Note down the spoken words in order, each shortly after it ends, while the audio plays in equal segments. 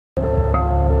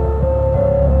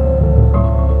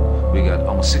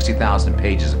almost 60,000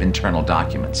 pages of internal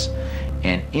documents.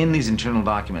 And in these internal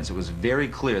documents, it was very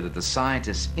clear that the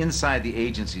scientists inside the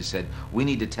agency said, we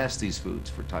need to test these foods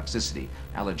for toxicity,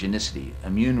 allergenicity,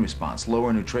 immune response,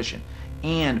 lower nutrition,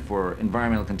 and for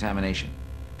environmental contamination.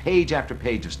 Page after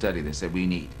page of study they said we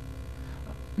need.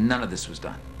 None of this was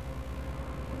done.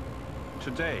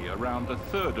 Today, around a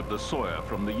third of the soya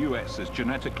from the US is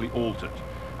genetically altered.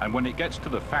 And when it gets to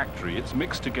the factory, it's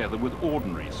mixed together with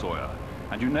ordinary soya.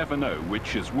 And you never know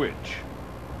which is which.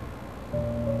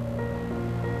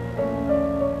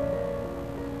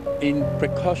 In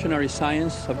precautionary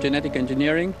science of genetic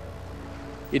engineering,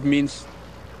 it means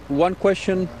one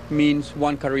question means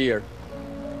one career.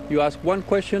 You ask one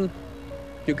question,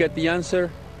 you get the answer,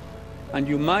 and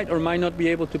you might or might not be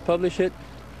able to publish it,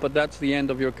 but that's the end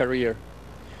of your career.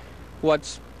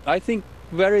 What's, I think,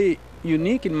 very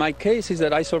unique in my case is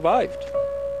that I survived.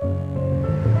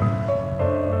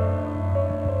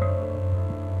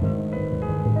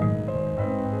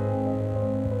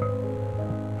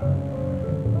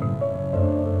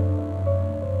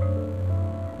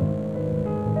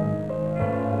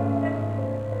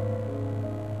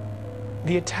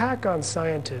 The attack on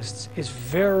scientists is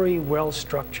very well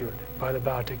structured by the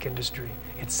biotech industry.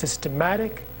 It's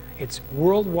systematic, it's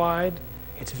worldwide,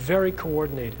 it's very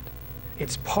coordinated.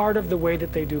 It's part of the way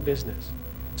that they do business.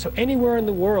 So anywhere in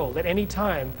the world, at any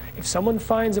time, if someone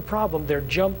finds a problem, they're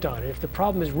jumped on. And if the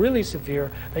problem is really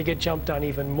severe, they get jumped on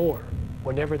even more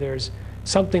whenever there's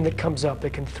something that comes up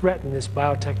that can threaten this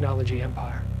biotechnology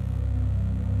empire.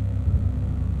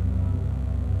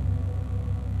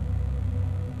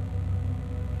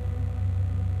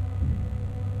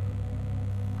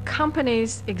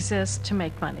 Companies exist to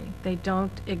make money. They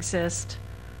don't exist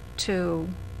to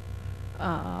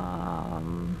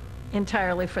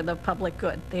entirely for the public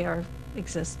good. They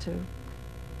exist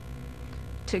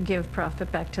to give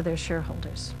profit back to their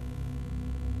shareholders.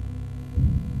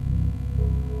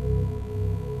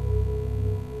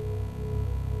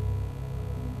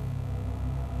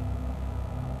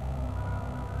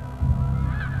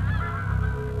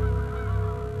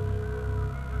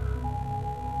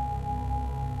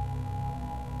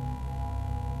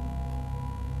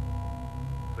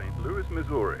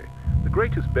 Missouri. The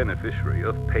greatest beneficiary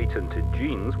of patented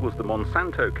genes was the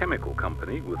Monsanto chemical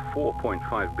company with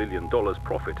 $4.5 billion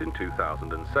profit in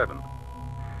 2007.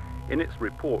 In its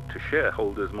report to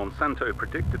shareholders, Monsanto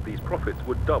predicted these profits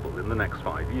would double in the next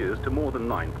 5 years to more than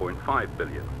 $9.5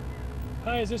 billion.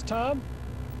 Hi, is this Tom?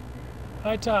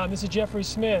 Hi, Tom. This is Jeffrey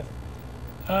Smith.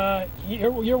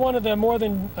 You're one of the more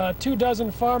than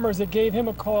 24 farmers that gave him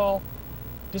a call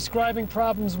describing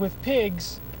problems with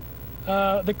pigs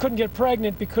that couldn't get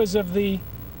pregnant because of the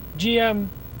GM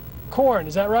corn.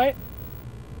 Is that right?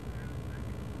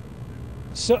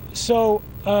 So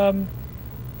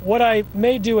what I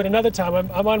may do at another time,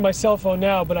 I'm on my cell phone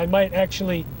now, but I might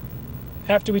actually,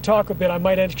 after we talk a bit, I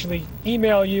might actually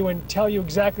email you and tell you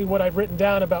exactly what I've written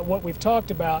down about what we've talked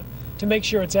about to make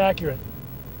sure it's accurate.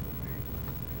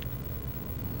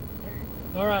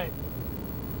 All right.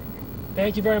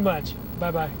 Thank you very much.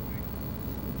 Bye-bye.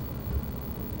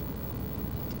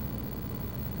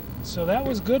 So that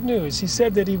was good news. He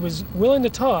said that he was willing to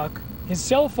talk. His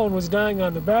cell phone was dying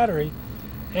on the battery.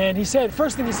 And he said,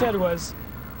 first thing he said was,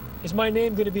 is my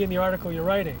name going to be in the article you're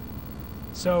writing?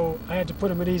 So I had to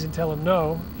put him at ease and tell him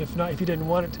no. If not, if he didn't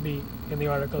want it to be in the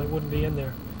article, it wouldn't be in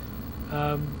there.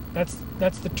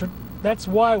 That's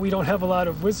why we don't have a lot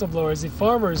of whistleblowers. The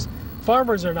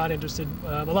farmers are not interested.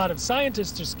 A lot of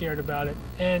scientists are scared about it.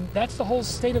 And that's the whole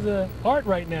state of the art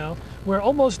right now, where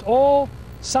almost all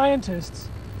scientists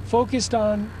focused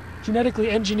on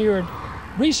genetically engineered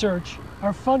research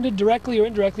are funded directly or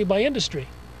indirectly by industry.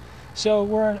 So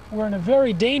we're in a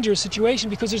very dangerous situation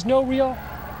because there's no real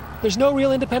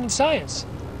independent science.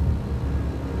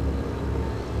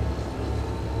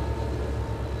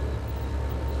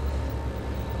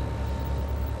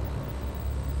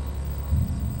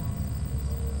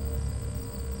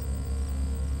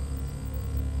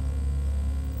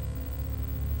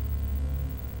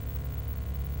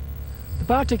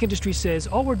 The biotech industry says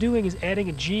all we're doing is adding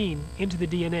a gene into the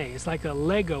DNA. It's like a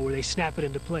Lego where they snap it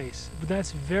into place. But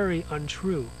that's very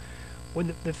untrue.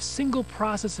 When the single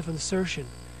process of insertion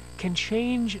can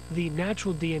change the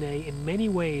natural DNA in many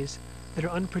ways that are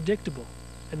unpredictable,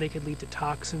 and they could lead to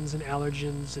toxins and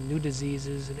allergens and new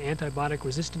diseases and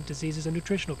antibiotic-resistant diseases and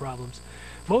nutritional problems.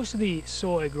 Most of the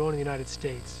soy grown in the United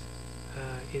States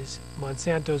is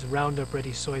Monsanto's Roundup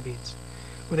Ready soybeans,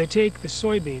 where they take the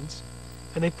soybeans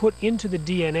and they put into the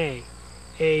DNA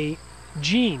a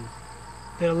gene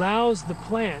that allows the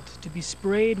plant to be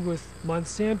sprayed with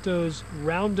Monsanto's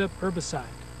Roundup herbicide.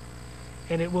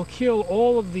 and it will kill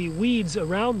all of the weeds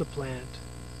around the plant,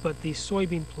 but the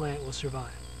soybean plant will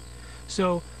survive.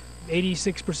 So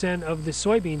 86% of the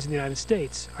soybeans in the United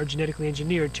States are genetically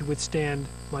engineered to withstand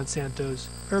Monsanto's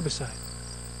herbicide.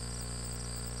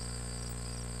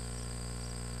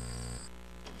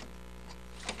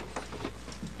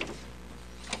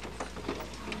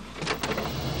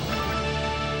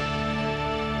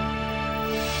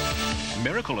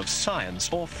 Miracle of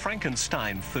science or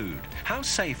Frankenstein food? How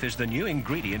safe is the new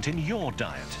ingredient in your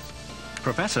diet?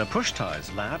 Professor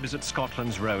Pushtay's lab is at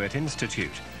Scotland's Rowett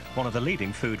Institute, one of the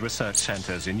leading food research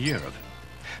centres in Europe.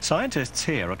 Scientists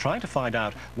here are trying to find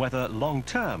out whether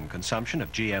long-term consumption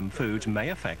of GM foods may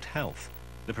affect health.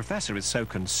 The professor is so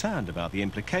concerned about the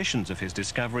implications of his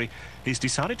discovery, he's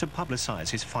decided to publicise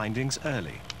his findings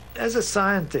early. As a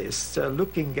scientist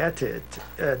looking at it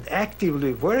and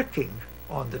actively working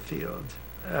on the field,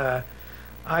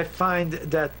 I find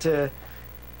that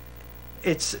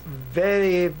it's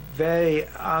very, very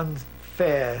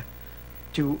unfair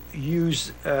to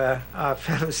use our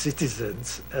fellow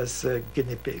citizens as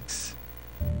guinea pigs.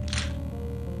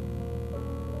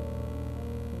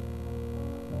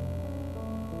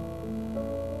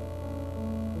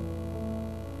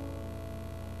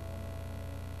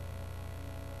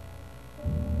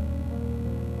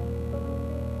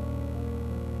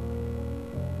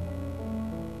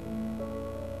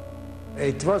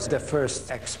 It was the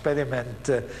first experiment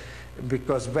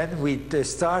because when we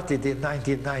started in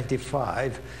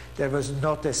 1995, there was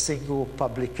not a single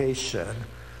publication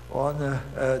on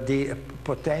the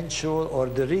potential or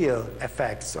the real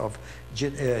effects of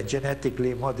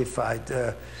genetically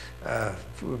modified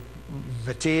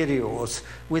materials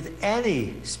with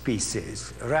any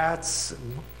species, rats,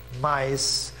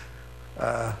 mice,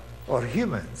 or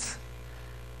humans,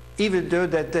 even though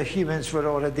that the humans were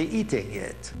already eating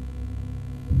it.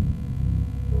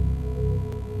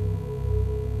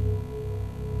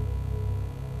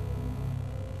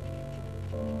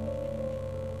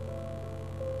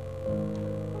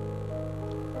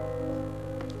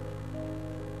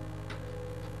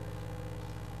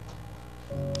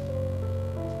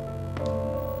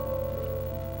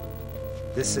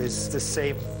 This is the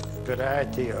same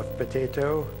variety of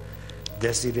potato,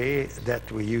 Desiree,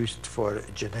 that we used for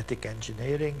genetic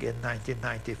engineering in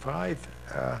 1995.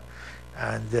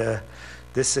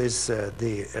 This is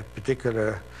the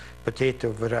particular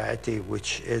potato variety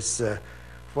which is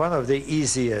one of the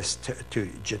easiest to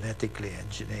genetically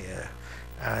engineer.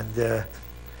 And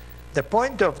the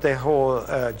point of the whole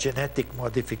genetic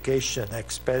modification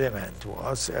experiment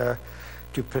was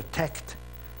to protect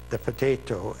the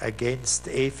potato against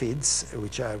aphids,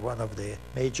 which are one of the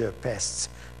major pests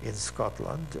in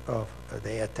Scotland.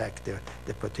 They attack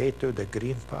the potato, the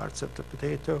green parts of the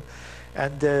potato.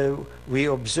 And we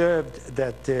observed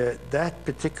that that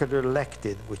particular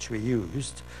lectin which we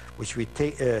used, which we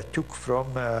took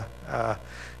from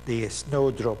the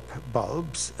snowdrop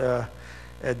bulbs,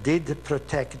 did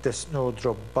protect the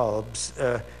snowdrop bulbs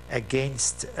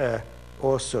against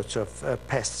all sorts of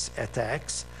pests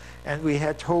attacks. And we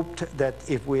had hoped that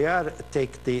if we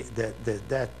take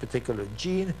that particular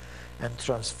gene and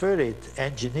transfer it,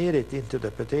 engineer it into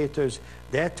the potatoes,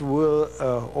 that will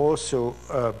also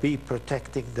be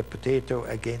protecting the potato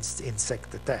against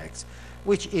insect attacks,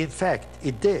 which in fact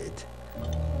it did.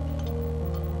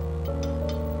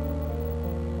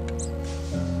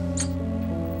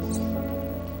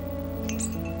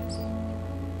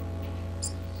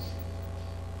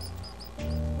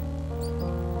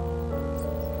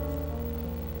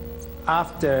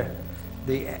 After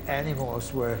the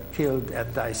animals were killed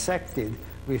and dissected,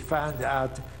 we found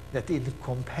out that in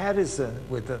comparison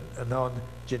with the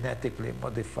non-genetically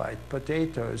modified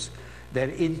potatoes, their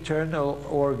internal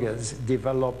organs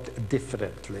developed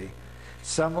differently.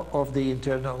 Some of the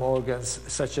internal organs,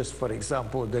 such as, for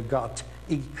example, the gut,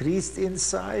 increased in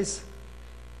size,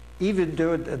 even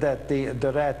though that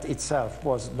the rat itself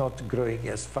was not growing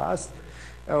as fast.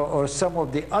 Or some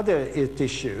of the other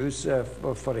tissues,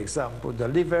 for example, the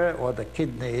liver or the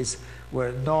kidneys,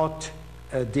 were not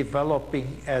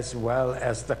developing as well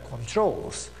as the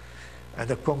controls. And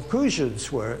the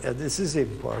conclusions were, and this is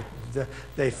important,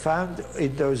 they found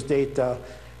in those data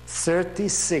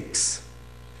 36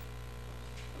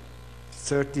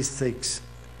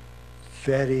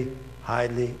 very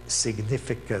highly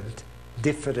significant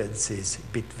differences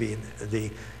between the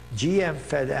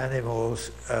GM-fed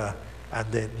animals and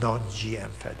the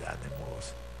non-GM-fed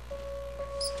animals.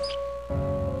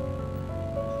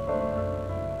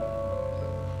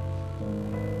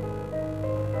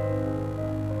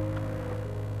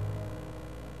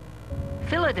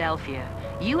 Philadelphia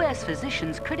U.S.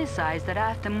 physicians criticize that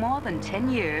after more than 10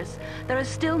 years, there are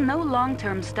still no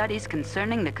long-term studies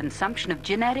concerning the consumption of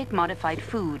genetic modified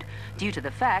food, due to the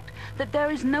fact that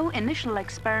there is no initial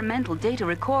experimental data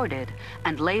recorded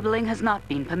and labeling has not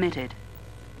been permitted.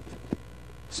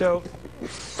 So,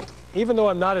 even though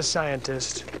I'm not a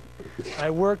scientist,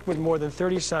 I worked with more than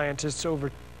 30 scientists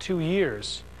over 2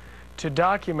 years to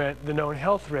document the known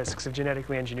health risks of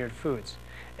genetically engineered foods.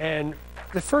 And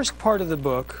the first part of the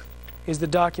book is the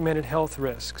documented health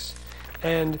risks.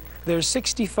 And there's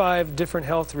 65 different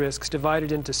health risks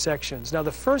divided into sections. Now,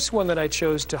 the first one that I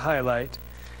chose to highlight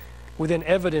within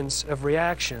evidence of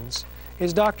reactions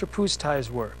is Dr.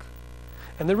 Pustai's work.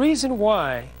 And the reason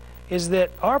why is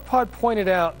that Arpad pointed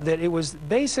out that it was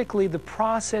basically the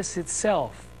process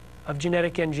itself of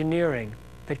genetic engineering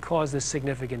that caused this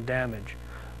significant damage.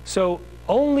 So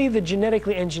only the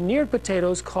genetically engineered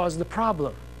potatoes caused the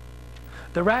problem.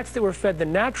 The rats that were fed the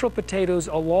natural potatoes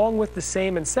along with the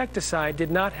same insecticide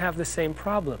did not have the same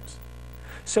problems.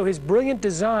 So his brilliant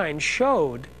design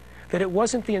showed that it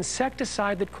wasn't the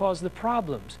insecticide that caused the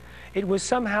problems. It was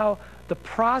somehow the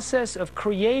process of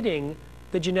creating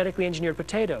the genetically engineered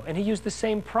potato. And he used the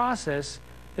same process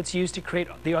that's used to create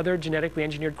the other genetically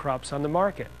engineered crops on the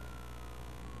market.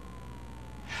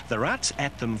 The rats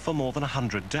ate them for more than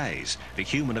 100 days, the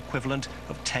human equivalent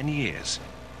of 10 years.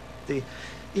 The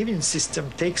immune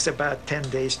system takes about 10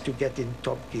 days to get in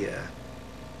top gear.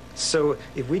 So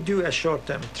if we do a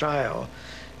short-term trial,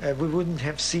 we wouldn't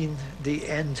have seen the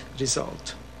end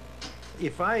result.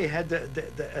 If I had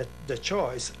the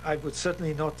choice, I would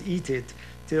certainly not eat it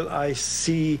till I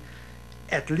see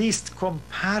at least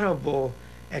comparable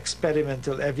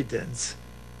experimental evidence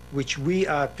which we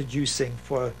are producing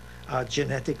for our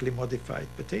genetically modified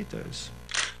potatoes.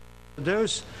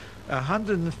 Those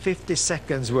 150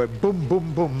 seconds were boom,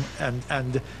 boom, boom,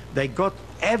 and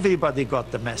everybody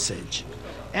got the message.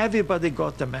 Everybody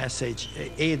got the message.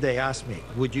 They asked me,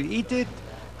 would you eat it?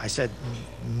 I said,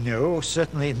 no,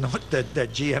 certainly not the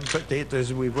GM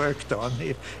potatoes we worked on.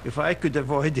 If I could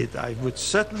avoid it, I would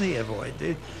certainly avoid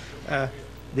it.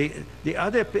 The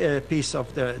other piece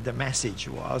of the message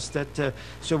was that,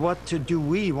 so what do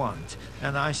we want?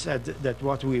 And I said that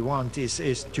what we want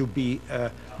is to be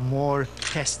more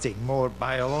testing, more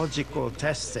biological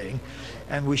testing,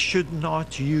 and we should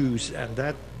not use, and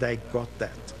that they got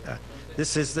that.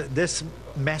 This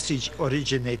message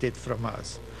originated from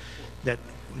us, that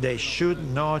they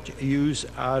should not use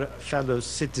our fellow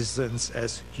citizens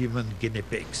as human guinea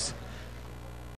pigs.